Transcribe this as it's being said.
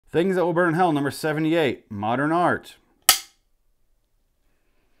Things That Will Burn in Hell, number 78, Modern Art.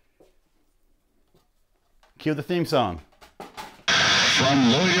 Cue the theme song.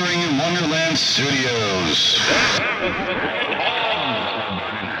 From Loitering in Wonderland Studios.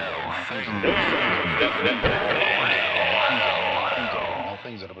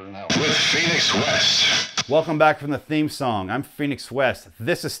 With Phoenix West. Welcome back from the theme song. I'm Phoenix West.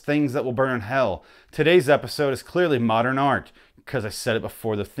 This is Things That Will Burn in Hell. Today's episode is clearly modern art, because I said it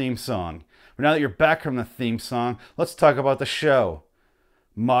before the theme song. But now that you're back from the theme song, let's talk about the show.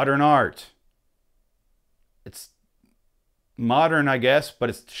 Modern art. It's modern, I guess, but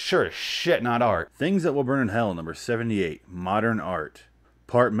it's sure as shit not art. Things That Will Burn in Hell, number 78, Modern Art.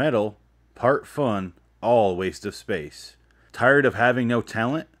 Part metal, part fun, all waste of space. Tired of having no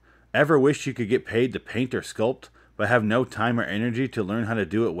talent? Ever wish you could get paid to paint or sculpt, but have no time or energy to learn how to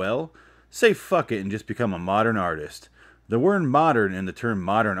do it well? Say fuck it and just become a modern artist. The word modern in the term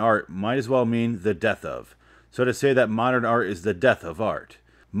modern art might as well mean the death of. So to say that modern art is the death of art.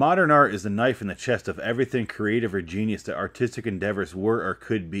 Modern art is the knife in the chest of everything creative or genius that artistic endeavors were or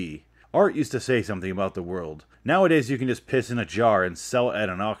could be. Art used to say something about the world. Nowadays you can just piss in a jar and sell it at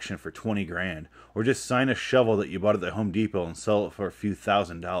an auction for 20 grand. Or just sign a shovel that you bought at the Home Depot and sell it for a few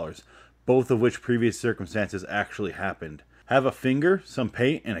 $1,000s. Both of which previous circumstances actually happened. Have a finger, some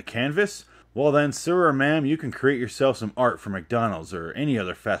paint, and a canvas? Well then, sir or ma'am, you can create yourself some art for McDonald's or any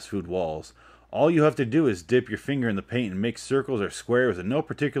other fast food walls. All you have to do is dip your finger in the paint and make circles or squares with no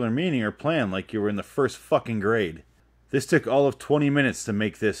particular meaning or plan like you were in the first fucking grade. This took all of 20 minutes to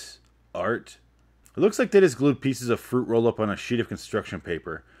make this art. It looks like they just glued pieces of fruit roll up on a sheet of construction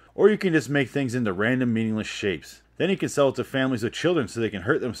paper. Or you can just make things into random meaningless shapes. Then you can sell it to families with children so they can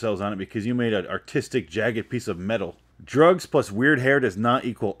hurt themselves on it because you made an artistic jagged piece of metal. Drugs plus weird hair does not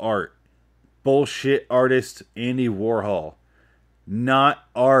equal art. Bullshit artist Andy Warhol. Not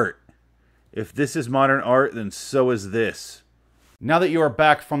art. If this is modern art, then so is this. Now that you are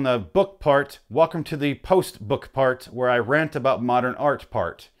back from the book part, welcome to the post-book part where I rant about modern art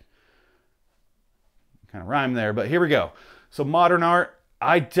part. Kind of rhyme there, but here we go. So modern art,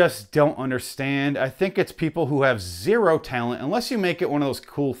 I just don't understand. I think it's people who have zero talent, unless you make it one of those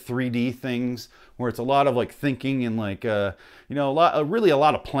cool 3D things where it's a lot of like thinking and like, really a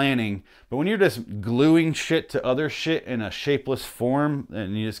lot of planning. But when you're just gluing shit to other shit in a shapeless form,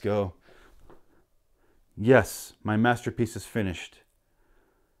 and you just go, yes, my masterpiece is finished.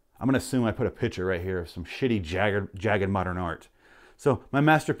 I'm going to assume I put a picture right here of some shitty, jagged modern art. So, my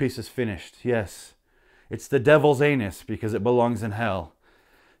masterpiece is finished, yes. It's the devil's anus because it belongs in hell.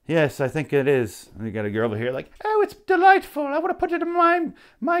 Yes, I think it is. And you got a girl over here like, oh, it's delightful. I want to put it in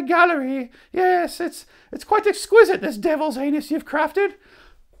my gallery. Yes, it's quite exquisite, this devil's anus you've crafted.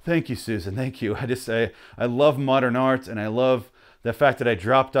 Thank you, Susan. Thank you. I love modern art, and I love the fact that I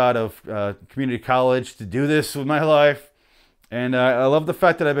dropped out of community college to do this with my life. And I love the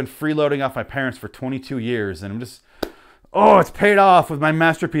fact that I've been freeloading off my parents for 22 years. And I'm just, oh, it's paid off with my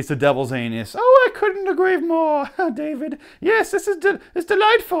masterpiece of Devil's Anus. Oh, I couldn't agree more, David. Yes, it's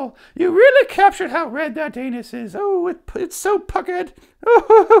delightful. You really captured how red that anus is. Oh, it's so puckered.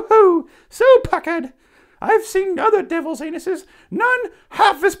 Oh, so puckered. I've seen other Devil's Anuses. None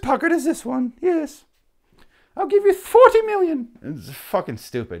half as puckered as this one. Yes. I'll give you 40 million. It's fucking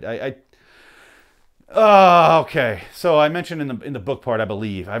stupid. Okay. So I mentioned in the book part, I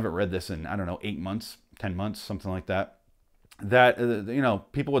believe, I haven't read this in, I don't know, 8 months, 10 months, something like that. That,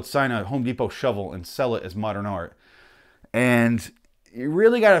 people would sign a Home Depot shovel and sell it as modern art. And you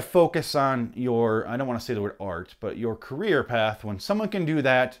really got to focus on your, I don't want to say the word art, but your career path. When someone can do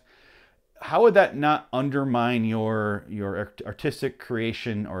that, how would that not undermine your artistic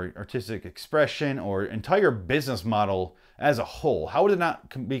creation or artistic expression or entire business model as a whole? How would it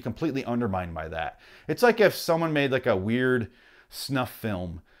not be completely undermined by that? It's like if someone made like a weird snuff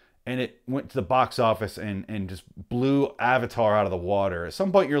film and it went to the box office and just blew Avatar out of the water. At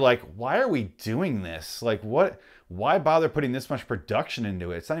some point you're like, why are we doing this? Like why bother putting this much production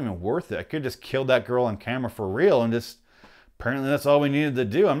into it? It's not even worth it. I could just kill that girl on camera for real and just, apparently that's all we needed to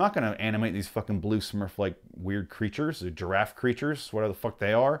do. I'm not going to animate these fucking blue Smurf-like weird creatures, or giraffe creatures, whatever the fuck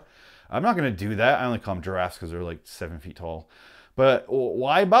they are. I'm not going to do that. I only call them giraffes because they're like 7 feet tall. But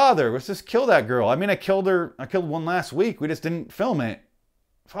why bother? Let's just kill that girl. I mean, I killed one last week. We just didn't film it.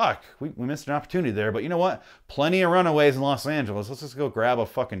 Fuck, we missed an opportunity there. But you know what? Plenty of runaways in Los Angeles. Let's just go grab a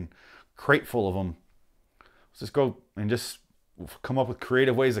fucking crate full of them. Let's just go and just come up with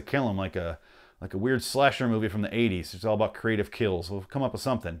creative ways to kill them, like a weird slasher movie from the 80s. It's all about creative kills. We'll come up with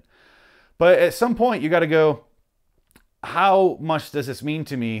something. But at some point, you got to go, how much does this mean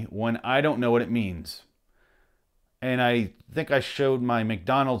to me when I don't know what it means? And I think I showed my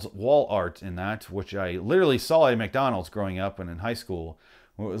McDonald's wall art in that, which I literally saw at McDonald's growing up and in high school,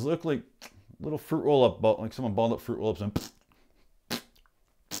 where it was looked like little fruit roll up, like someone balled up fruit roll ups and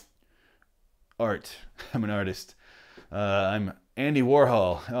art. I'm an artist. I'm Andy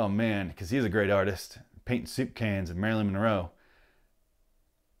Warhol. Oh man, because he's a great artist. Painting soup cans and Marilyn Monroe.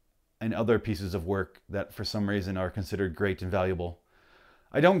 And other pieces of work that for some reason are considered great and valuable.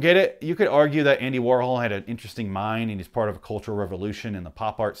 I don't get it. You could argue that Andy Warhol had an interesting mind and he's part of a cultural revolution in the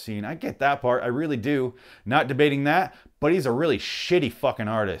pop art scene. I get that part. I really do. Not debating that, but he's a really shitty fucking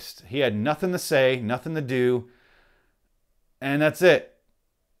artist. He had nothing to say, nothing to do, and that's it.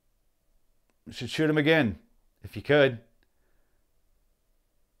 You should shoot him again, if you could.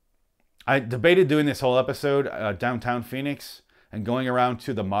 I debated doing this whole episode downtown Phoenix and going around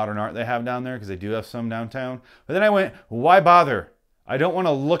to the modern art they have down there, because they do have some downtown. But then I went, why bother? I don't want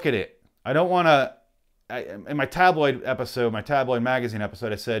to look at it. I don't want to... In my tabloid episode, my tabloid magazine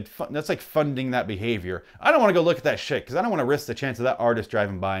episode, I said, that's like funding that behavior. I don't want to go look at that shit, because I don't want to risk the chance of that artist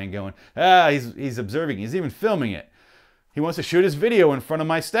driving by and going, he's observing. He's even filming it. He wants to shoot his video in front of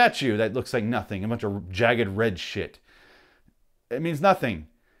my statue that looks like nothing. A bunch of jagged red shit. It means nothing.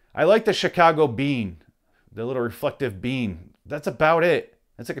 I like the Chicago bean. The little reflective bean. That's about it.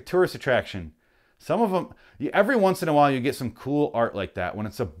 It's like a tourist attraction. Some of them, every once in a while you get some cool art like that. When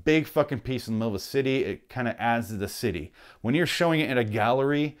it's a big fucking piece in the middle of a city, it kind of adds to the city. When you're showing it in a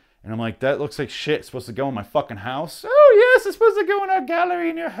gallery, and I'm like, that looks like shit. It's supposed to go in my fucking house. Oh yes, it's supposed to go in a gallery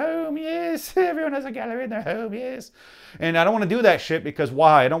in your home. Yes, everyone has a gallery in their home. Yes. And I don't want to do that shit, because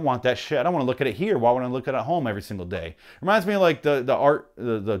why? I don't want that shit. I don't want to look at it here. Why would I look at it at home every single day? Reminds me of like the art,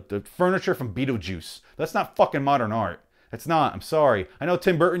 the furniture from Beetlejuice. That's not fucking modern art. It's not. I'm sorry. I know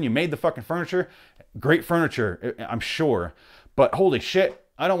Tim Burton, you made the fucking furniture. Great furniture, I'm sure. But holy shit,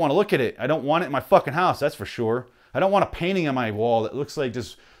 I don't want to look at it. I don't want it in my fucking house, that's for sure. I don't want a painting on my wall that looks like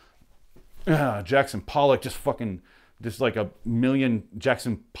just Jackson Pollock, just like a million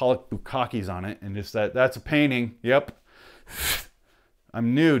Jackson Pollock bukakis on it. And just that's a painting. Yep.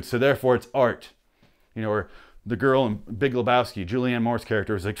 I'm nude, so therefore it's art. You know, or the girl in Big Lebowski, Julianne Moore's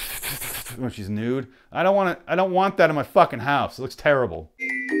character, is like when she's nude. I don't want that in my fucking house. It looks terrible.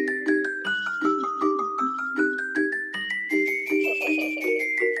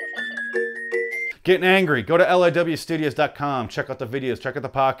 Getting angry, go to liwstudios.com, check out the videos, check out the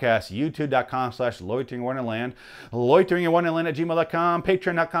podcast, youtube.com/loiteringinwonderland, loiteringinwonderland@gmail.com,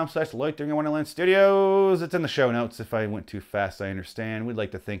 patreon.com/loiteringinwonderlandstudios. It's in the show notes. If I went too fast, I understand. We'd like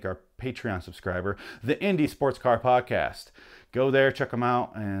to thank our Patreon subscriber, the Indie Sports Car Podcast. Go there, check them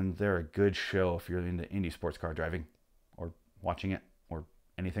out, and they're a good show if you're into indie sports car driving or watching it or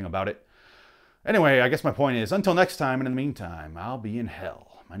anything about it. Anyway, I guess my point is, until next time, and in the meantime, I'll be in hell.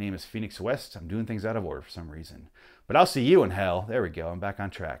 My name is Phoenix West. I'm doing things out of order for some reason. But I'll see you in hell. There we go. I'm back on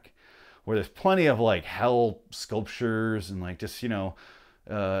track. Where there's plenty of like hell sculptures and like just, like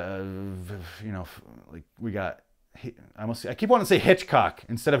we got, I keep wanting to say Hitchcock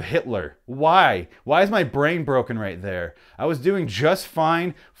instead of Hitler. Why? Why is my brain broken right there? I was doing just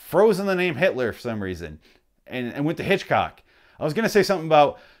fine, frozen the name Hitler for some reason, and went to Hitchcock. I was going to say something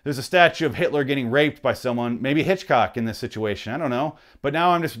about there's a statue of Hitler getting raped by someone, maybe Hitchcock in this situation. I don't know. But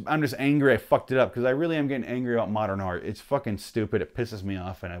now I'm just angry I fucked it up, because I really am getting angry about modern art. It's fucking stupid. It pisses me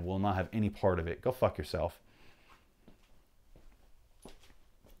off, and I will not have any part of it. Go fuck yourself.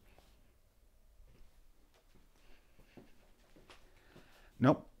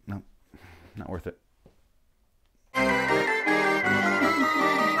 Nope. Not worth it.